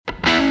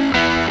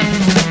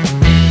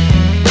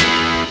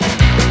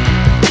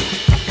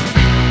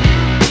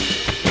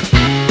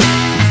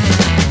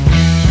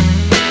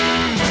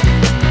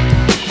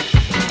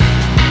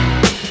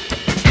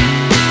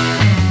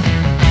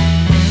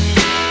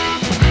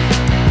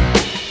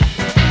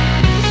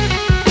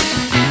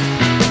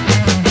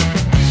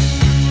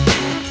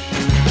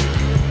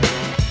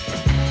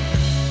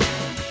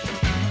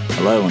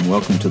Hello and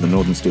welcome to the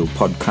Northern Steel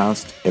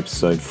Podcast,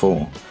 Episode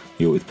 4.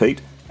 You're with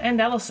Pete.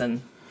 And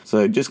Alison.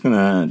 So just going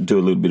to do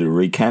a little bit of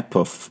recap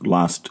of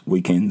last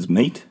weekend's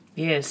meet.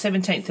 Yeah,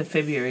 17th of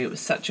February, it was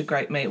such a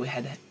great meet. We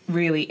had a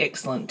really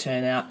excellent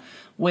turnout.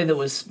 Weather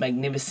was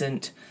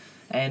magnificent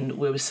and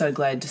we were so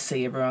glad to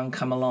see everyone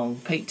come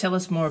along. Pete, tell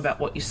us more about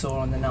what you saw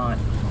on the night.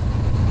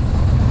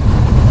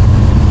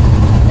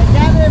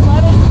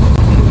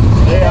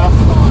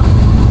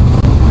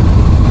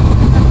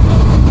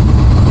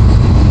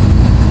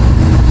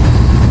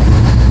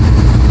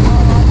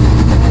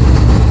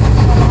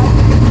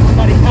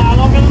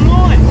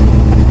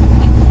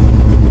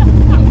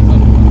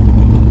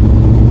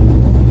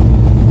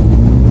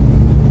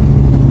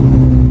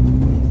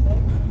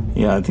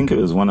 Yeah, I think it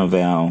was one of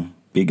our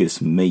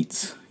biggest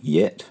meets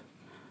yet.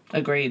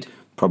 Agreed.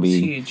 Probably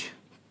It's huge.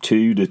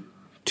 2 to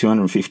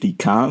 250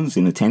 cars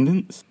in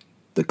attendance.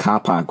 The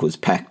car park was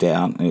packed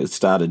out. It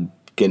started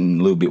getting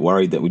a little bit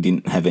worried that we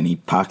didn't have any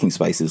parking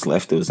spaces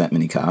left. There was that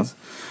many cars.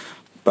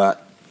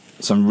 But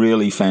some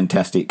really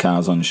fantastic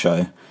cars on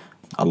show.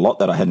 A lot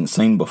that I hadn't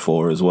seen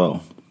before as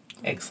well.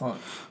 Excellent.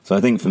 So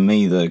I think for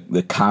me,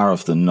 the car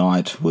of the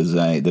night was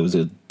there was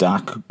a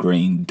dark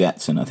green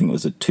Datsun. I think it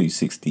was a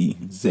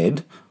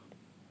 260Z.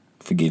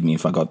 Forgive me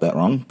if I got that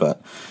wrong,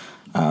 but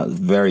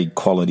very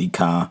quality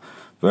car,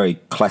 very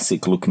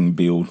classic looking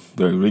build,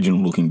 very original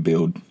looking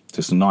build.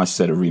 Just a nice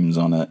set of rims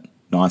on it,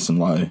 nice and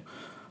low.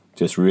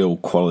 Just real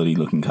quality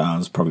looking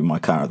cars. Probably my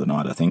car of the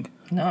night, I think.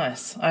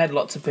 Nice. I had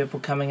lots of people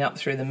coming up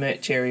through the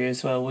merch area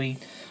as well. We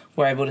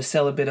were able to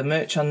sell a bit of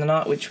merch on the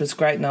night, which was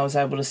great, and I was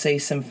able to see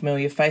some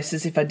familiar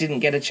faces. If I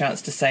didn't get a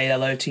chance to say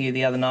hello to you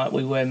the other night,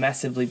 we were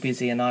massively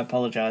busy, and I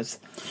apologise.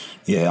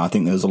 Yeah, I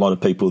think there was a lot of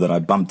people that I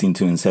bumped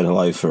into and said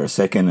hello for a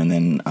second, and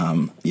then,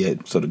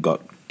 sort of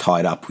got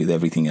tied up with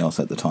everything else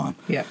at the time.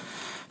 Yeah.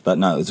 But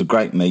no, it was a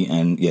great meet,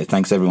 and yeah,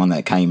 thanks everyone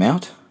that came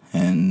out,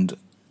 and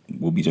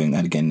we'll be doing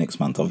that again next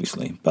month,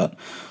 obviously. But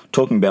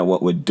talking about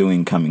what we're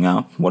doing coming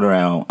up, what are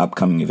our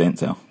upcoming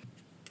events, Al?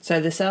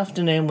 So this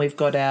afternoon we've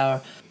got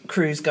our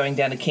cruise going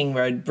down to King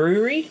Road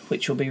Brewery,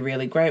 which will be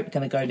really great. We're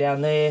going to go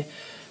down there,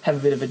 have a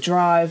bit of a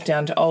drive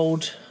down to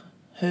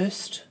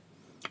Oldhurst.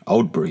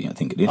 Oldbury, I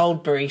think it is.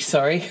 Oldbury,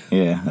 sorry.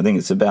 Yeah, I think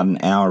it's about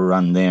an hour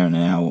run there and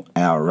an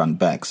hour run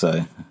back,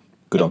 so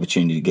good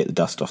opportunity to get the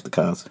dust off the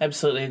cars.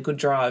 Absolutely a good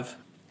drive.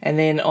 And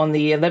then on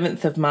the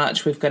 11th of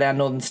March, we've got our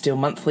Northern Steel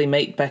monthly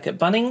meet back at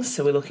Bunnings,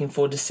 so we're looking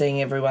forward to seeing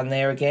everyone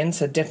there again,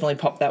 so definitely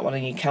pop that one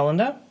in your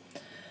calendar.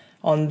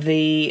 On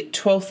the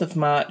 12th of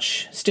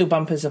March, Steel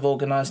Bumpers have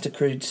organised a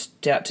cruise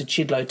out to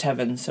Chidlow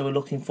Tavern, so we're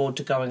looking forward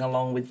to going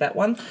along with that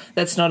one.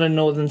 That's not a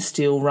Northern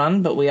Steel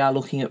run, but we are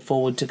looking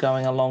forward to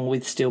going along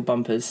with Steel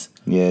Bumpers.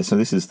 Yeah, so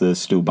this is the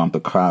Steel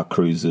Bumper Car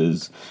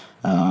Cruisers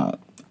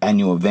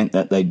annual event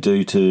that they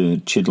do to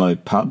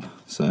Chidlow Pub,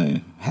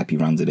 so Happy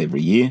runs it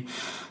every year.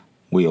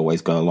 We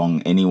always go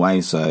along anyway,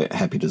 so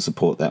happy to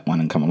support that one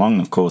and come along.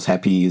 Of course,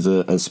 Happy is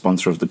a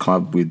sponsor of the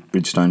club with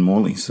Bridgestone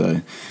Morley,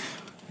 so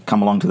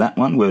come along to that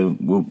one.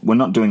 We're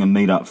not doing a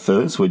meet-up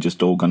first. We're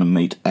just all going to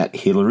meet at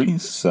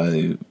Hillary's.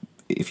 So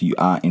if you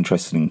are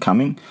interested in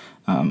coming,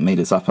 meet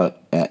us up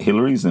at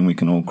Hillary's, then we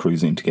can all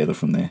cruise in together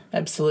from there.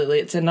 Absolutely.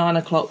 It's a 9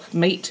 o'clock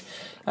meet.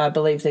 I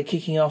believe they're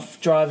kicking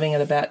off driving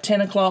at about 10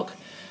 o'clock,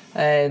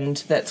 and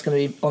that's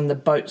going to be on the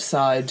boat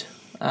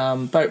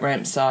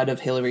ramp side of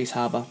Hillary's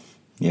Harbour.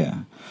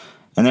 Yeah.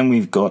 And then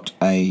we've got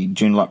a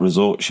Joondalup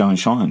Resort Show and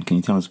Shine. Can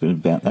you tell us a bit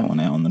about that one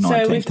now on the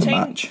 19th of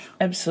March?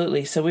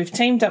 Absolutely. So we've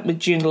teamed up with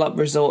Joondalup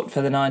Resort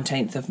for the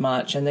 19th of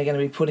March, and they're going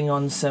to be putting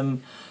on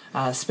some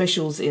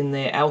specials in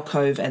their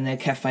Alcove and their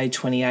Cafe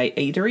 28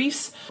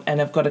 eateries. And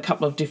I've got a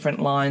couple of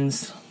different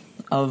lines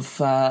of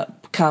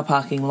car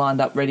parking lined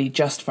up ready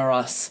just for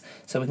us.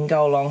 So we can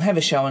go along, have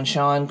a show and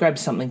shine, grab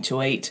something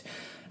to eat,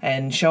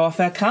 and show off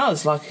our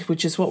cars,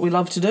 which is what we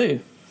love to do.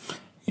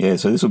 Yeah,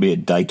 so this will be a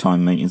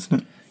daytime meet,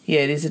 isn't it?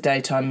 Yeah, it is a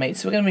daytime meet.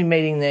 So we're going to be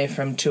meeting there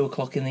from 2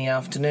 o'clock in the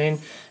afternoon,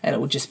 and it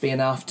will just be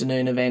an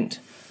afternoon event.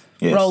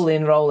 Yes. Roll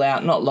in, roll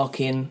out, not lock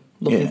in.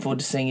 Looking forward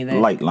to seeing you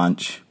there. Late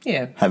lunch.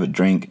 Yeah. Have a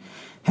drink,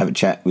 have a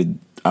chat with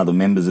other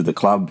members of the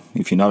club.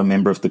 If you're not a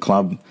member of the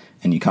club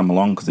and you come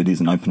along, because it is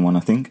an open one,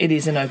 I think. It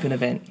is an open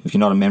event. If you're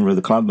not a member of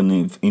the club and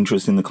have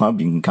interest in the club,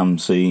 you can come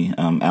see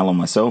Al or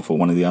myself or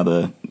one of the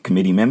other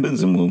committee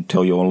members, and we'll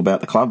tell you all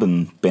about the club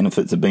and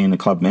benefits of being a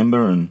club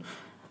member,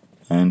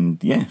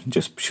 and yeah,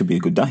 just should be a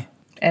good day.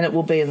 And it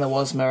will be in the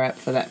WASMA app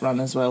for that run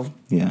as well.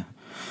 Yeah.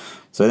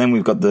 So then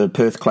we've got the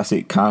Perth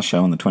Classic Car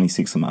Show on the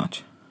 26th of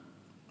March.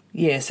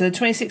 Yeah, so the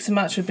 26th of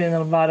March we've been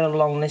invited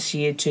along this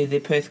year to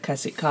the Perth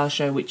Classic Car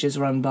Show, which is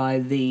run by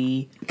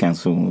the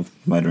Council of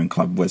Motoring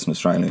Club Western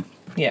Australia.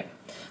 Yeah.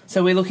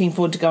 So we're looking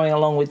forward to going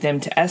along with them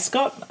to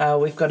Ascot.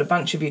 We've got a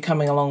bunch of you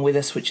coming along with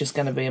us, which is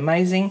going to be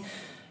amazing.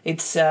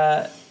 It's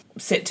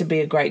set to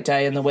be a great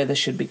day, and the weather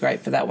should be great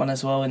for that one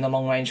as well in the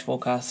long-range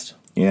forecast.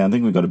 Yeah, I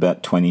think we've got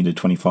about 20 to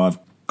 25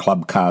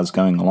 club cars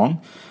going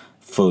along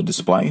for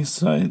displays,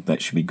 so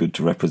that should be good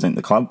to represent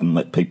the club and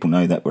let people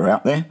know that we're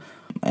out there.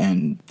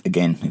 And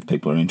again, if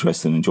people are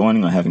interested in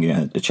joining or having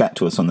a chat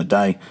to us on the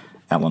day,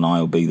 Al and I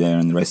will be there,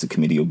 and the rest of the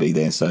committee will be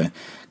there. So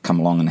come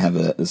along and have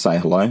a say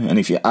hello. And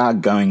if you are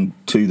going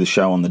to the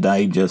show on the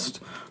day just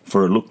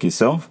for a look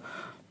yourself,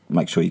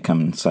 make sure you come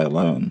and say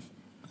hello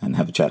and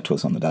have a chat to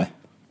us on the day.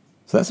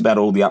 So that's about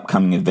all the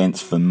upcoming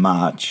events for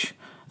March.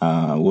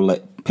 We'll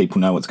let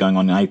people know what's going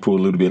on in April a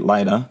little bit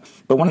later.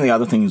 But one of the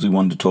other things we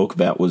wanted to talk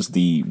about was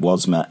the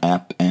WASMA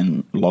app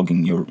and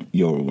logging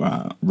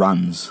your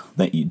runs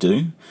that you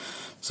do.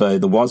 So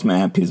the WASMA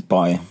app is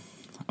by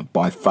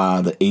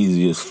far the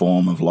easiest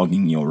form of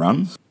logging your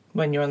runs.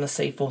 When you're on the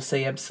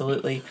C4C,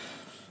 absolutely.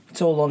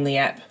 It's all on the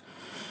app.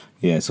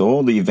 Yeah, so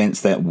all the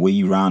events that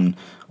we run,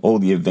 all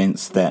the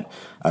events that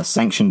are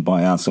sanctioned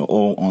by us are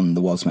all on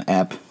the WASMA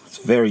app. It's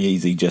very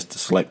easy just to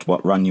select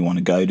what run you want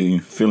to go to,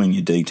 fill in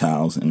your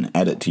details and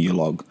add it to your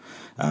log.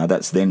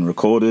 That's then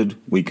recorded.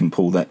 We can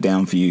pull that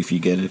down for you if you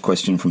get a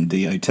question from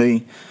DOT,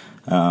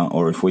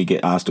 or if we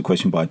get asked a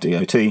question by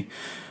DOT,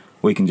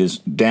 we can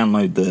just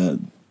download the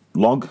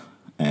log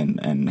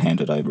and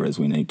hand it over as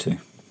we need to.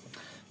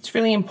 It's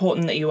really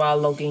important that you are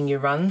logging your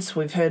runs.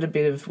 We've heard a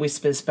bit of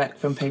whispers back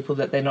from people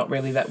that they're not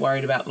really that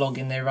worried about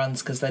logging their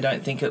runs because they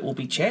don't think it will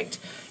be checked.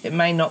 It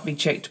may not be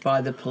checked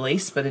by the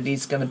police, but it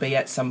is going to be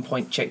at some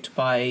point checked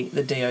by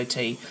the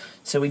DOT.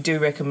 So we do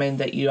recommend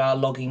that you are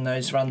logging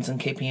those runs and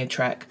keeping a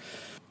track.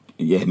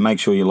 Yeah, make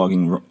sure you're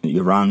logging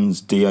your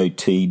runs.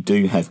 DOT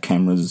do have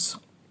cameras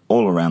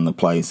all around the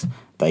place.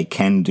 They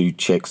can do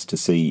checks to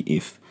see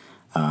if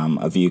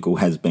a vehicle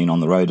has been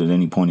on the road at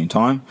any point in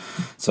time.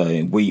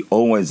 So we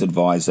always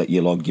advise that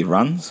you log your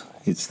runs.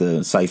 It's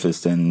the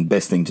safest and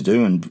best thing to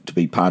do, and to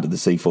be part of the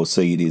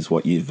C4C, it is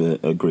what you've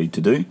agreed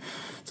to do.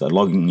 So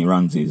logging your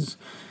runs is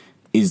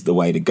the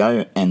way to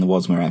go, and the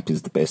WASMA app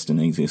is the best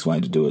and easiest way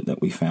to do it that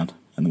we found,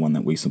 and the one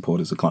that we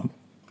support as a club.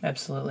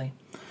 Absolutely.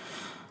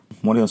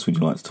 What else would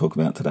you like to talk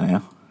about today,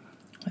 Al?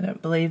 I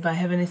don't believe I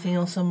have anything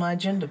else on my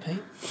agenda,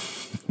 Pete.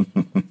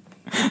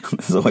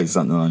 There's always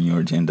something on your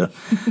agenda.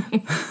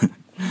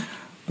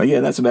 But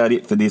yeah, that's about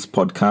it for this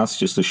podcast.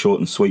 Just a short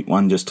and sweet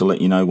one just to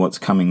let you know what's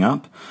coming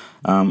up.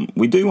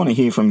 We do want to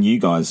hear from you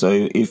guys.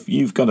 So if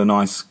you've got a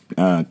nice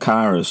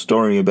car, a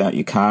story about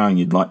your car, and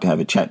you'd like to have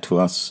a chat to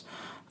us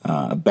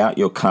about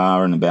your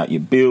car and about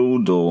your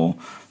build or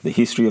the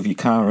history of your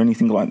car or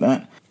anything like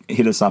that,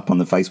 hit us up on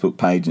the Facebook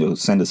page or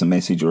send us a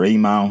message or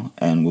email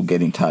and we'll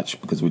get in touch,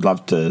 because we'd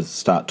love to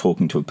start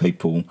talking to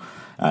people,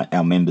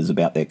 our members,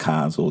 about their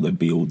cars or their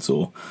builds,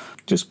 or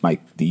just make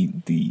the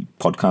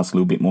podcast a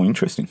little bit more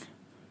interesting.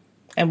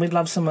 And we'd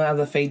love some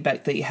other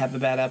feedback that you have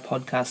about our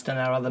podcast and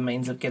our other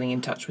means of getting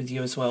in touch with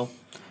you as well.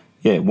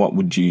 Yeah, what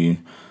would you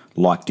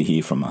like to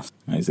hear from us?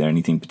 Is there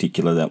anything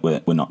particular that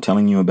we're not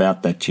telling you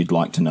about that you'd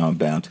like to know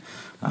about?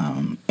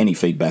 Any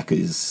feedback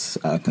is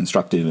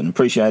constructive and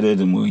appreciated,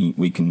 and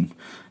we can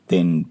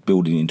then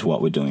build it into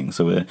what we're doing.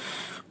 So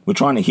we're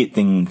trying to hit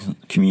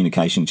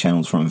communication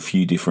channels from a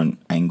few different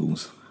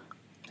angles.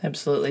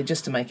 Absolutely,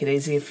 just to make it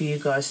easier for you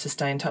guys to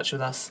stay in touch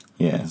with us.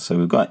 Yeah, so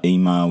we've got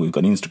email, we've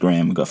got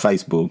Instagram, we've got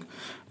Facebook,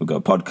 we've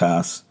got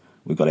podcasts,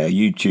 we've got our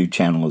YouTube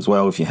channel as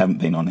well. If you haven't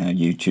been on our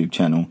YouTube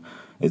channel,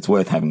 it's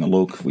worth having a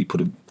look. We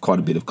put quite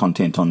a bit of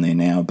content on there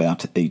now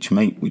about each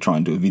meet. We try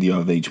and do a video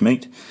of each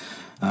meet.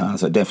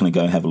 So definitely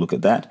go have a look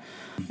at that.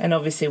 And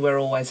obviously we're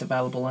always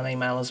available on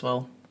email as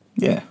well.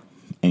 Yeah,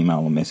 email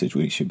or message,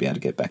 we should be able to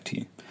get back to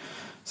you.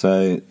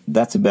 So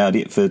that's about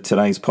it for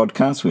today's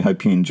podcast. We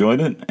hope you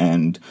enjoyed it,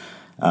 and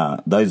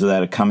those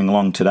that are coming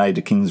along today to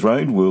Kings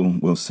Road,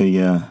 we'll see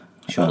you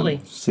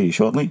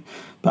shortly.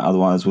 But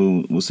otherwise,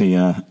 we'll see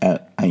you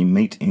at a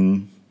meet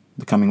in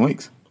the coming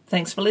weeks.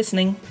 Thanks for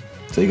listening.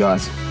 See you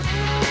guys.